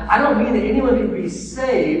lives, I don't mean that anyone can be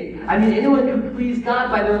saved. I mean anyone can please God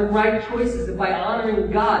by their right choices and by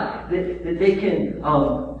honoring God. That they can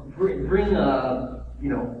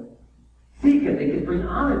seek Him. They can bring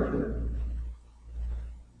honor to Him.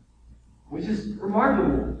 Which is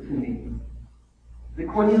remarkable to me. That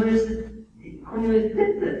Cornelius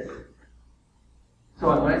did this. So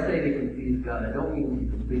when I say they can please God, I don't mean he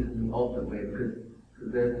can please Him in the ultimate way, because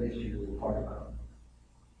there's an issue we'll talk about.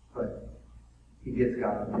 But he gets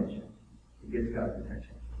God's attention.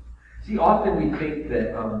 See, often we think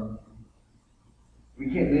that we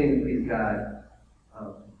can't really please God,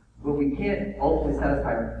 but we can't ultimately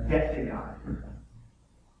satisfy our debt to God.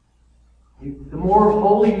 The more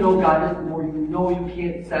holy you know God is, the more you know you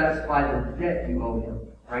can't satisfy the debt you owe Him.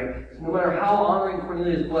 Right? So no matter how honoring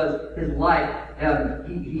Cornelius was, his life,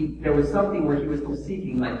 there was something where he was still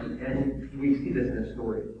seeking, and we see this in the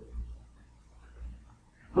story.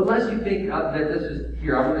 But lest you think that this is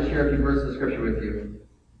here, I want to share a few verses of Scripture with you.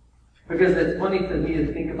 Because it's funny to me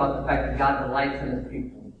to think about the fact that God delights in His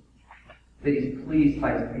people. That He's pleased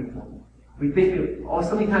by His people. We think of,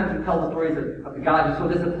 so many times we tell the stories of God who's so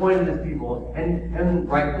disappointed in His people, and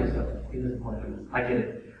rightfully so. He's disappointed. I get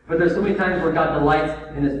it. But there's so many times where God delights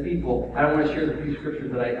in His people. I want to share the few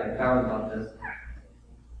scriptures that I found about this.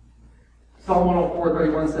 Psalm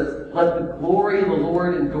 104:31 says, "Let the glory of the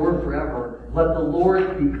Lord endure forever. Let the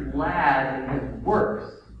Lord be glad in His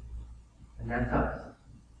works." And that's us.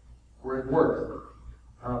 We're His works.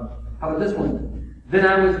 How about this one? "Then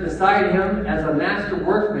I was beside Him as a master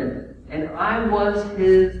workman, and I was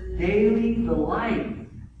His daily delight,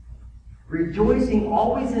 rejoicing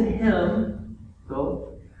always in Him." So,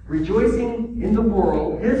 rejoicing in the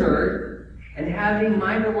world, His earth, and having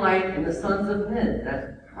my delight in the sons of men. That's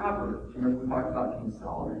Proverbs. Remember we talked about King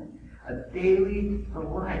Solomon. A daily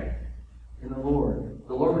delight in the Lord.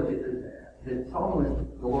 The Lord was the Solomon was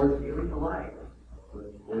the Lord's daily delight.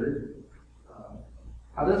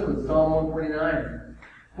 How this one? Psalm 149.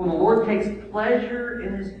 "For the Lord takes pleasure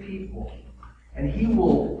in His people, and He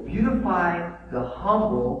will beautify the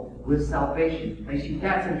humble with salvation." Now you see,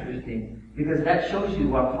 that's interesting. Because that shows you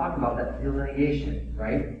what I'm talking about, that delineation,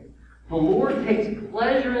 right? The Lord takes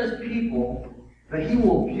pleasure in His people, but He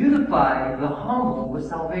will beautify the humble with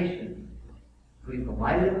salvation. So He's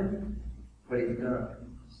delighted in them, but He's going to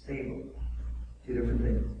save them. Two different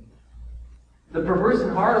things. "The perverse in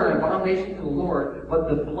heart are an abomination to the Lord, but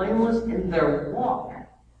the blameless in their walk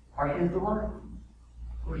are His delight."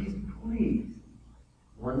 For He's pleased.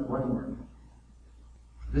 One word.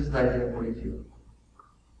 This is Isaiah 42.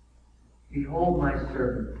 "Behold my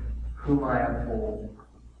servant, whom I uphold,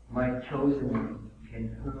 my chosen one, in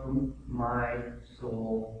whom my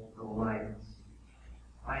soul delights.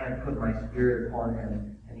 I have put my spirit upon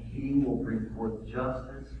him, and he will bring forth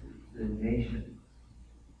justice to the nations."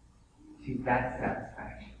 See, that's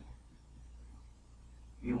satisfaction.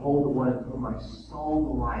 "Behold the one in whom my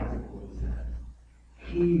soul delights," is what it says.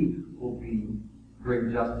 He will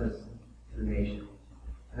bring justice to the nation.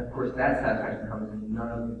 And of course, that satisfaction comes in none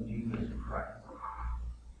other than Jesus Christ.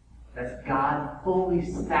 That's God fully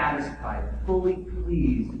satisfied, fully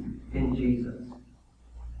pleased in Jesus.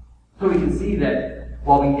 So we can see that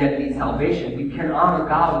while we yet need salvation, we can honor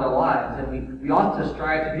God with our lives, and we ought to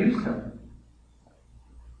strive to do so.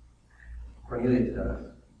 Cornelius does.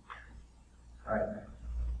 Alright.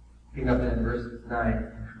 Picking up in verse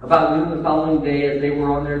 9. About noon the following day, as they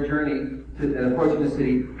were on their journey and approaching the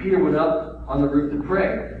city, Peter went up on the roof to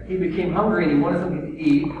pray. He became hungry and he wanted something to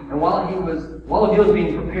eat. And while a meal was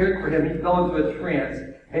being prepared for him, he fell into a trance.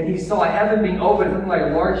 And he saw heaven being opened, something like a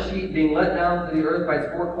large sheet being let down to the earth by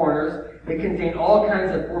its four corners. It contained all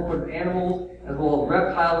kinds of four-footed animals, as well as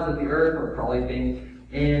reptiles of the earth, or crawly things,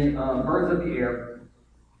 and birds of the air.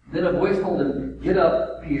 Then a voice told him, "Get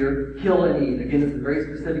up, Peter, kill and eat." Again, this is a very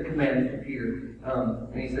specific command to Peter.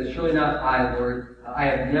 And he says, "Surely not I, Lord. I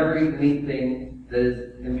have never eaten anything that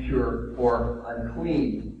is impure or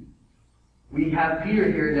unclean." We have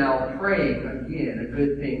Peter here now praying again, a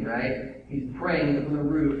good thing, right? He's praying on the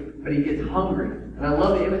roof, but he gets hungry. And I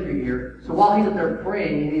love the imagery here. So while he's up there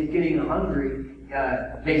praying and he's getting hungry,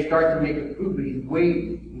 they start to make the food, but he's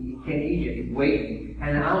waiting. He can't eat it. He's waiting.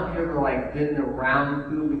 And I don't know if you've ever been around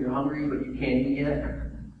food when you're hungry, but you can't eat it.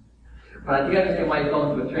 But I think I understand why he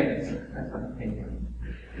fell into a trance. That's what I'm thinking.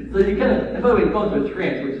 So you and by the way, he fell into a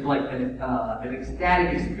trance, which is like an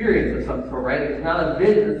ecstatic experience of some sort, right? It's not a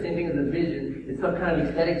vision, the same thing as a vision. It's some kind of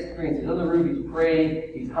ecstatic experience. He's on the roof, he's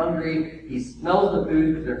praying, he's hungry, he smells the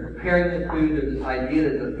food because they're preparing the food. There's this idea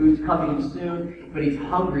that the food's coming soon, but he's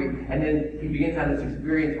hungry, and then he begins to have this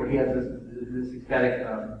experience where he has this ecstatic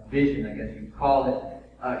vision, I guess you'd call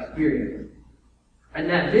it, experience. And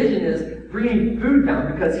that vision is bringing food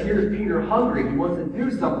down because here's Peter hungry. He wants to do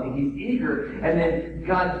something. He's eager. And then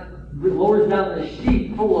God lowers down the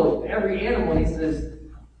sheet full of every animal and he says,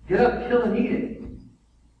 "Get up, kill and eat it.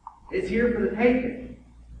 It's here for the taking."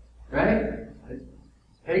 Right?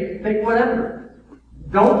 Take whatever.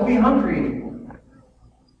 Don't be hungry anymore.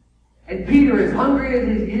 And Peter, as hungry as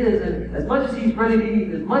he is, and as much as he's ready to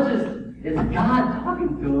eat, as much as God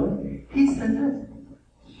talking to him, he says this,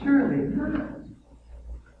 "Surely not.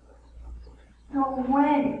 No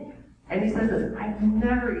way." And he says this, "I've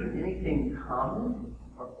never eaten anything common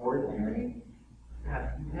or ordinary.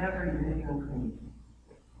 I've never eaten anything unclean.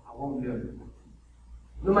 I won't do it.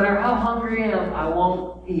 No matter how hungry I am, I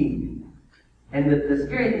won't eat." And the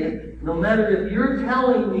scary thing is, no matter if you're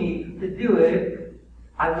telling me to do it,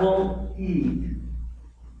 I won't eat.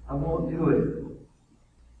 I won't do it.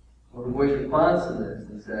 Well, the voice responds to this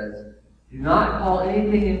and says, "Do not call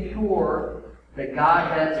anything impure that God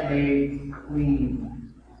has made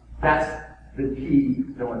clean." That's the key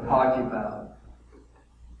that I want to talk to you about.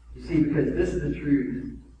 You see, because this is the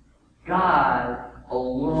truth. God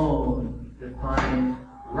alone defines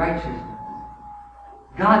righteousness.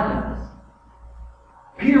 God does.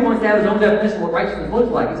 Peter wants to have his own definition of what righteousness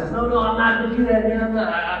looks like. He says, no, I'm not going to do that, man.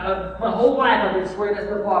 My whole life I've been swearing that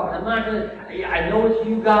stuff off. And I'm not going to, I know it's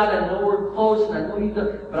you, God. I know we're close, and I know you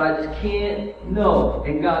do, but I just can't know.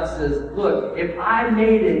 And God says, look, if I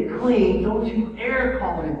made it clean, don't you dare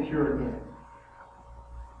call it impure again.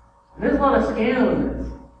 And there's a lot of scandal in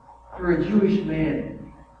this for a Jewish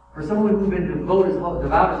man, for someone who's been devout his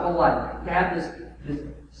whole life, to have this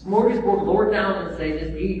smorgasbord lowered down and say,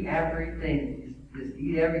 just eat everything. Just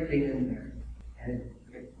eat everything in there. And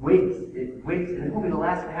it wakes, and it won't be the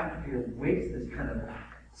last thing that happens to Peter. It wakes this kind of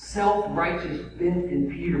self-righteous bent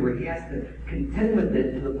in Peter where he has to contend with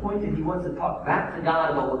it to the point that he wants to talk back to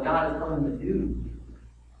God about what God is telling him to do.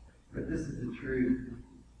 But this is the truth.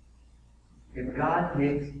 If God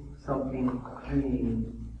makes something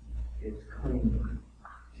clean, it's clean.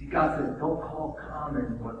 See, God says, don't call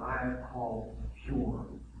common what I have called pure.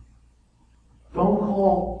 Don't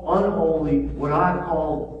call unholy what I've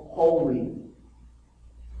called holy.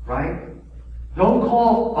 Right? Don't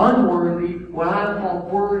call unworthy what I've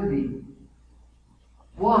called worthy.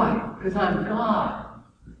 Why? Because I'm God.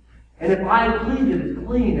 And if I've cleaned it, it's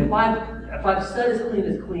clean. If I've said it's clean,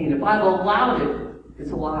 it's clean. If I've allowed it,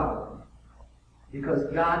 it's allowed. Because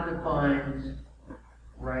God defines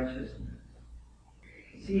righteousness.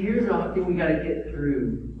 See, here's the thing we got to get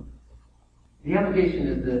through. The application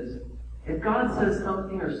is this. If God says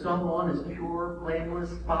something or someone is pure,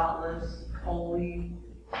 blameless, spotless, holy,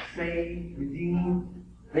 saved, redeemed,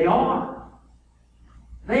 they are.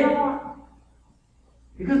 They are.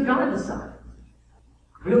 Because God decides.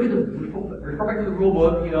 We don't get to refer back to the rule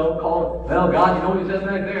book, call it, well, God, you know what he says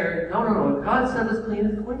back there. No. If God says it's clean,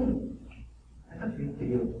 it's clean. That's a big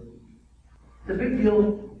deal. It's a big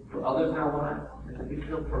deal for others in our lives. It's a big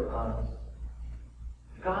deal for us.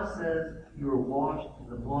 God says you are washed in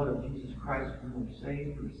the blood of Jesus Christ and you are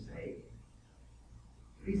saved, you're saved.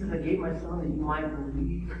 He says, I gave my son that you might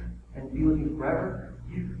believe and be with me forever.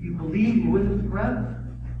 You believe and with him forever.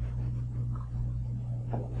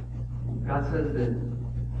 God says that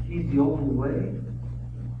He's the only way.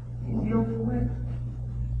 He's the only way.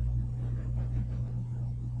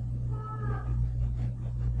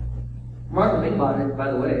 Martha, think about it,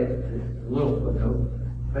 by the way, it's a little footnote.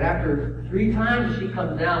 But after 3 times she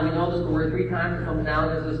comes down, we know this the word 3 times comes down.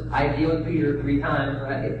 There's this idea with Peter 3 times,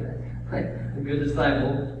 right? A good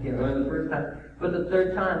disciple, can't learn the first time. But the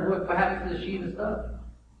 3rd time, what happens to the sheep and stuff?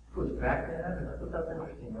 It goes back to heaven. I thought that's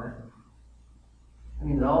interesting, right? I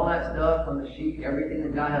mean, all that stuff on the sheep, everything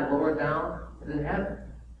that God had lowered down, is in heaven.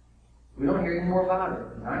 We don't hear any more about it,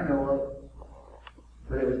 and I know of.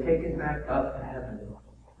 But it was taken back up to heaven,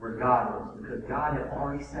 where God is, because God had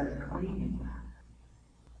already set us clean.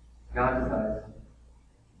 God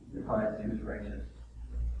defines who's righteous.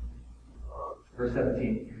 Verse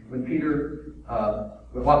 17.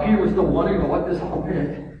 While Peter was still wondering about what this all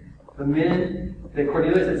meant, the men that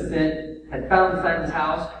Cornelius had sent had found Simon's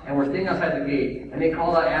house and were staying outside the gate. And they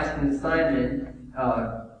called out asking Simon,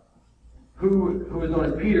 who was known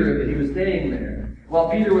as Peter, if he was staying there. While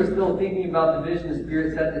Peter was still thinking about the vision, the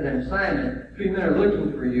Spirit said to him, Simon, 3 men are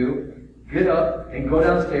looking for you. Get up and go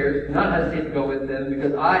downstairs. Do not hesitate to go with them,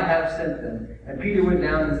 because I have sent them. And Peter went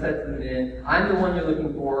down and said to the men, I'm the one you're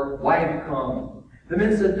looking for. Why have you come? The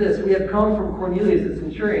men said this, we have come from Cornelius the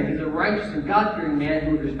centurion. He's a righteous and God-fearing man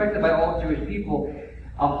who was respected by all Jewish people.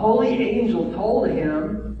 A holy angel told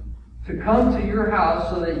him to come to your house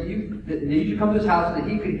so that you should come to his house so that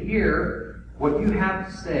he could hear what you have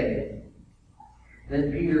to say.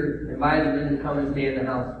 Then Peter invited the men to come and stay in the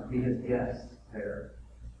house to be his guests there.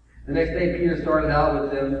 The next day Peter started out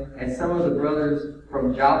with them, and some of the brothers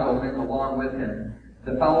from Joppa went along with him.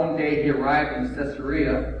 The following day he arrived in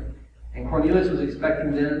Caesarea, and Cornelius was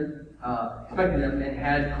expecting them and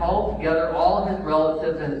had called together all his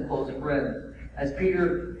relatives and his close friends. As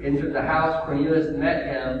Peter entered the house, Cornelius met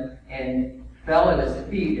him and fell at his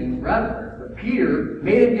feet in reverence. But Peter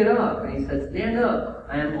made him get up, and he said, Stand up,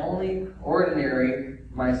 I am only ordinary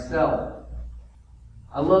myself.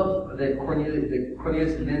 I love that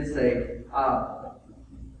Cornelius didn't say,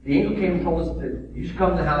 the angel came and told us that you should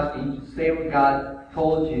come to the house and you should say what God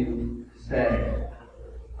told you to say.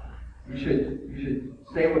 You should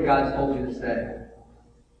say what God's told you to say.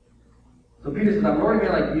 So Peter says, I'm an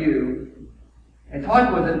ordinary like you. And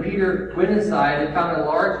talking with them, Peter went inside and found a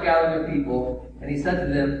large gathering of people, and he said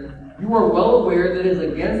to them, You are well aware that it is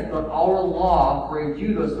against our law for a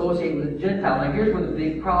Jew to associate with a Gentile. Now here's where the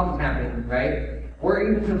big problem's happening, right? Or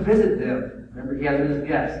even to visit them. Remember, he had them as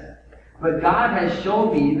guests. But God has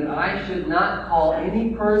shown me that I should not call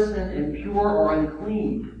any person impure or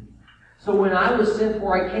unclean. So when I was sent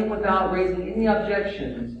for, I came without raising any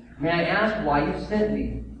objections. May I ask why you sent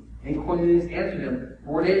me? And Cornelius answered him,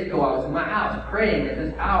 4 days ago I was in my house praying at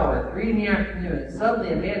this hour, at 3 in the afternoon, and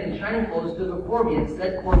suddenly a man in shining clothes stood before me and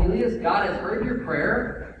said, Cornelius, God has heard your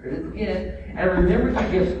prayer, here it is again, and remembered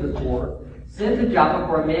your gifts to the poor. Send to Joppa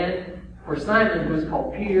for Simon, who is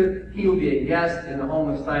called Peter. He will be a guest in the home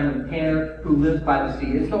of Simon the tanner, who lives by the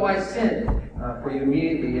sea. And so I sent for you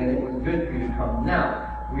immediately, and it was good for you to come.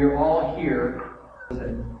 Now, we are all here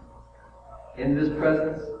in the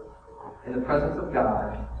presence of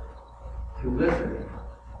God, to listen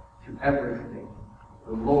to everything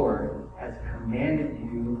the Lord has commanded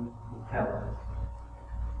you to tell us.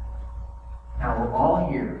 Now we're all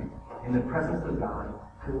here in the presence of God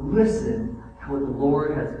to listen to what the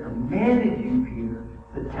Lord has commanded you, Peter,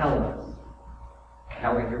 to tell us.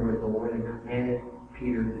 Now we're here with the Lord and commanded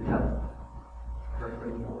Peter to tell us. Verse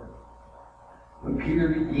 34. When Peter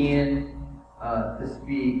began to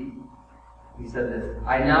speak, he said this,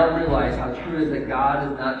 I now realize how true it is that God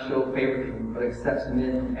does not show favoritism, but accepts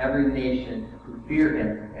men from every nation who fear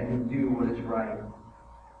Him and who do what is right.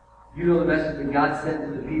 You know the message that God sent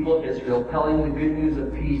to the people of Israel, telling the good news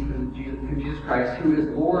of peace through Jesus Christ, who is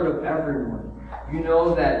Lord of everyone. You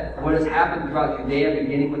know that what has happened throughout Judea,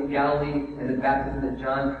 beginning with Galilee and the baptism that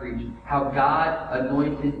John preached, how God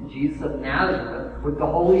anointed Jesus of Nazareth with the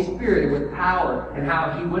Holy Spirit and with power, and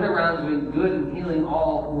how He went around doing good and healing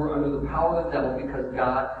all who were under the power of the devil because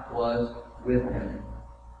God was with Him.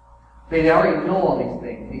 They already know all these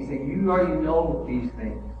things. He said, you already know these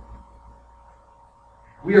things.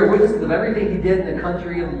 We are witnesses of everything He did in the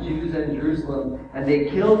country of the Jews and in Jerusalem, and they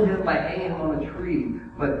killed Him by hanging Him on a tree.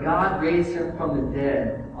 But God raised Him from the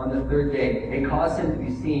dead on the 3rd day and caused Him to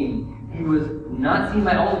be seen. He was not seen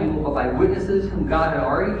by all people, but by witnesses whom God had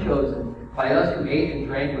already chosen, by us who ate and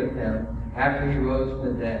drank with him after he rose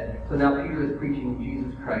from the dead. So now Peter is preaching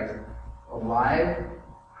Jesus Christ, alive,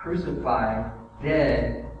 crucified,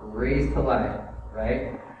 dead, raised to life,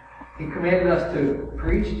 right? He commanded us to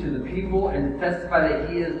preach to the people and to testify that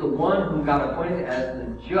he is the one whom God appointed as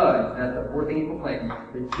the judge. That's the fourth thing he proclaimed,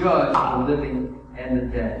 the judge of the living and the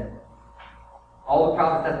dead. All the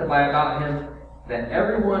prophets testify about him, that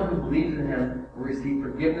everyone who believes in him will receive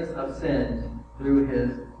forgiveness of sins through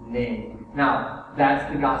his name. Now,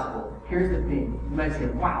 that's the gospel. Here's the thing. You might say,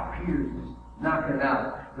 wow, Peter's just knocking it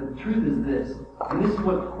out. But the truth is this, and this is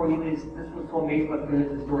what Cornelius, this is what's so amazing about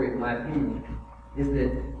Cornelius' story, in my opinion, is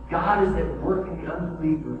that God is at work in the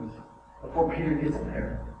unbelievers before Peter gets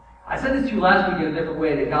there. I said this to you last week in a different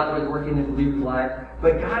way, that God is working in the believers' lives,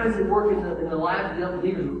 but God is at work in the lives of the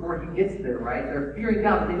unbelievers before he gets there, right? They're fearing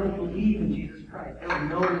God, but they don't believe in Jesus Christ. They don't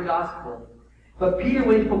know the gospel. But Peter,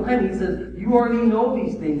 when he's proclaiming, he says, you already know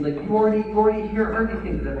these things. Like, you already heard these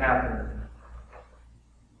things that have happened.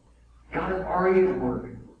 God is already at work.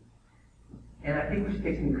 And I think we should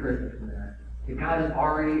take some encouragement from that. That God is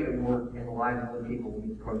already at work in the lives of the people when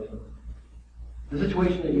we approach them. The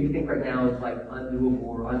situation that you think right now is like undoable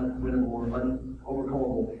or unwinnable or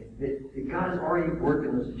unovercomable, that God is already at work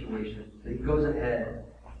in those situations. That he goes ahead.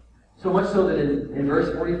 So much so that in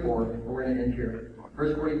verse 44, and we're going to end here,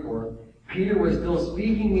 verse 44, Peter was still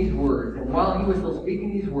speaking these words, and while he was still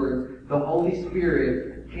speaking these words, the Holy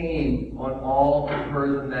Spirit came on all who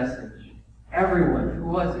heard the message. Everyone. Who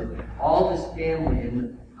was it? All his family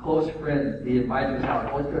and close friends, the advisor's house. The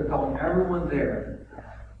Holy Spirit fell on everyone there.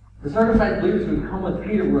 The circumcised believers who had come with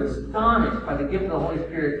Peter were astonished by the gift of the Holy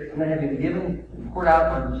Spirit that had been given and poured out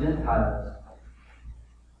on Gentiles,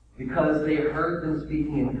 because they heard them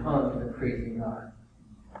speaking in tongues and praising God.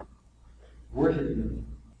 Worship you.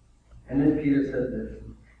 And then Peter says this,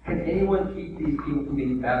 can anyone keep these people from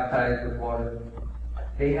being baptized with water?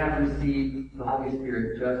 They have received the Holy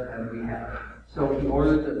Spirit just as we have. So he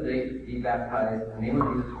orders that they be baptized in the name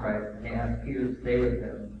of Jesus Christ, and they ask Peter to stay with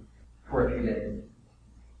them for a few days.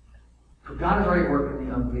 So God is already working in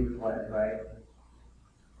the unbeliever's life, right?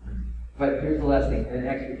 But here's the last thing, and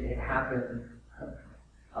it happened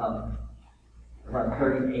around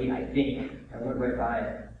 38, I think. I went right by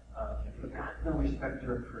it. But God's no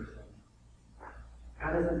respecter of persons.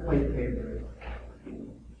 God doesn't play favorites.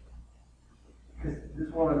 Because this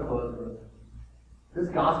is what I close with. This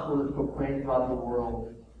gospel is proclaimed throughout the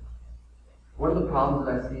world. One of the problems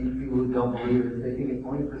that I see with people who don't believe is they think it's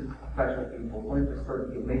only for special people, only for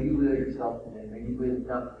certain people. Maybe you believe it yourself today. Maybe you believe it's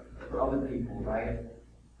not for other people, right?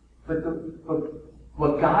 But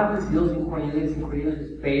what God reveals in Cornelius and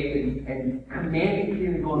Cornelius' faith and commanding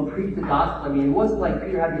Peter to go and preach the gospel. I mean, it wasn't like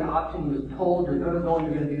Peter had the option. He was told, you're going to go and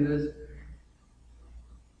you're going to do this.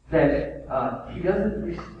 That he doesn't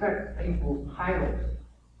respect people's titles.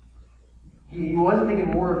 He wasn't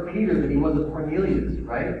thinking more of Peter than he was of Cornelius,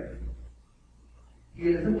 right?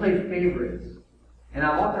 He doesn't play favorites. And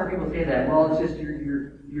I often hear people say that, well, it's just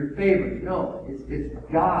your favorite. No, it's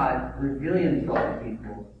God revealing himself to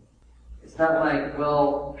people. It's not like,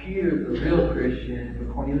 well, Peter's the real Christian,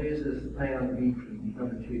 but Cornelius is playing on the B team. He's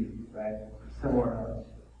number 2, right? Somewhere else.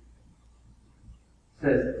 It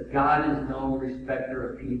says, God is no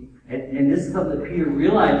respecter of people. And this is something that Peter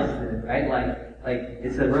realizes, right? Like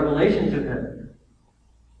it said, revelation to him.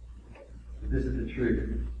 This is the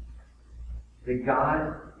truth. That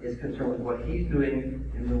God is concerned with what he's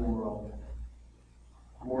doing in the world,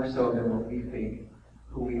 more so than what we think,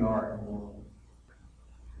 who we are in the world.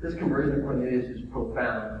 This conversion of Cornelius is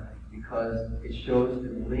profound because it shows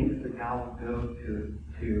the lengths that God will go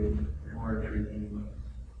to in order to redeem us.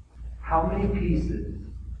 How many pieces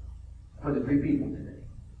for the 3 people today?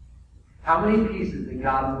 How many pieces did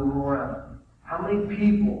God move around? How many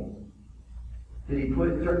people did he put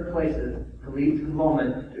in certain places to lead to the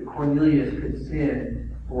moment that Cornelius could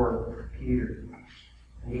sin for Peter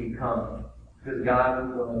and he could come? Because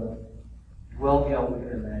God was well beyond what we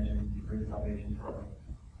can imagine to bring salvation to us.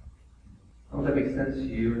 I don't know if that makes sense to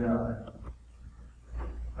you or not.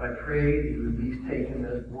 But I pray that you would at least take in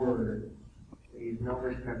this word that he's no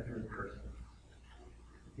respecter of persons.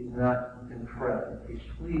 He's not impressed. He's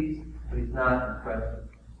pleased, but he's not impressed.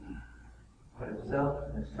 But himself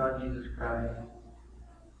and his Son, Jesus Christ,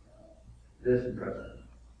 this impresses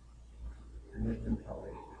and this brings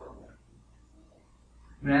salvation for him.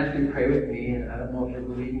 I'm going to ask you to pray with me, and I don't know if you're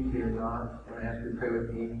believing today or not. I'm going to ask you to pray with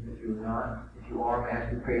me if you're not. If you are, I'm going to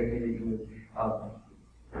ask you to pray with me that you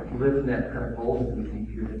would live in that kind of boldness we see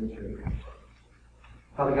Peter demonstrate.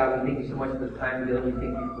 Father God, we thank you so much for this time together. We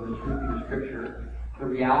thank you for the truth of your Scripture, the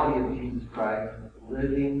reality of Jesus Christ,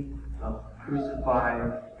 living,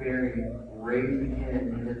 crucified, buried, raised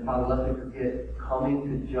again, and then, Father, lest we forget, coming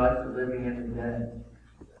to judge the living and the dead.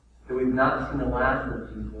 That we've not seen the last of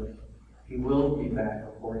Jesus. He will be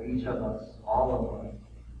back before each of us, all of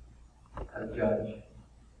us, as judge.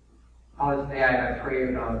 Father, today I pray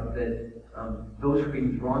that those who are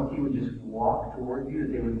being drawn to you would just walk towards you,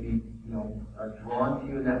 that they would be drawn to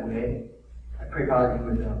you in that way. I pray, Father, you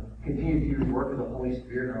would continue to do your work of the Holy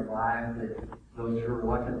Spirit in our lives, that those who are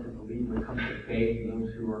reluctant to believe would come to faith, and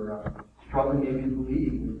those who are struggling maybe to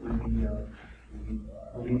believe would be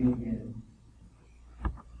believing again.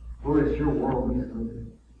 Lord, it's your world we live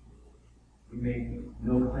in. We make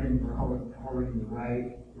no claim for authority,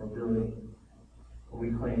 right, or ability, but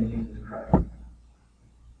we claim Jesus Christ.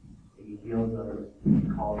 That He heals others, He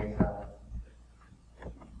calls us out.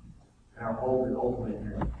 And our hope is ultimately in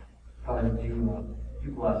Him. Father, would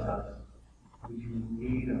you bless us? Would you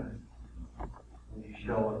lead us? Would you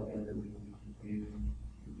show us things that we need to do,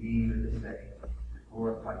 to be, or to say, to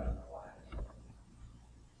glorify you in our lives?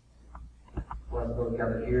 Bless those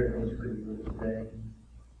gathered here and those who could be with us today.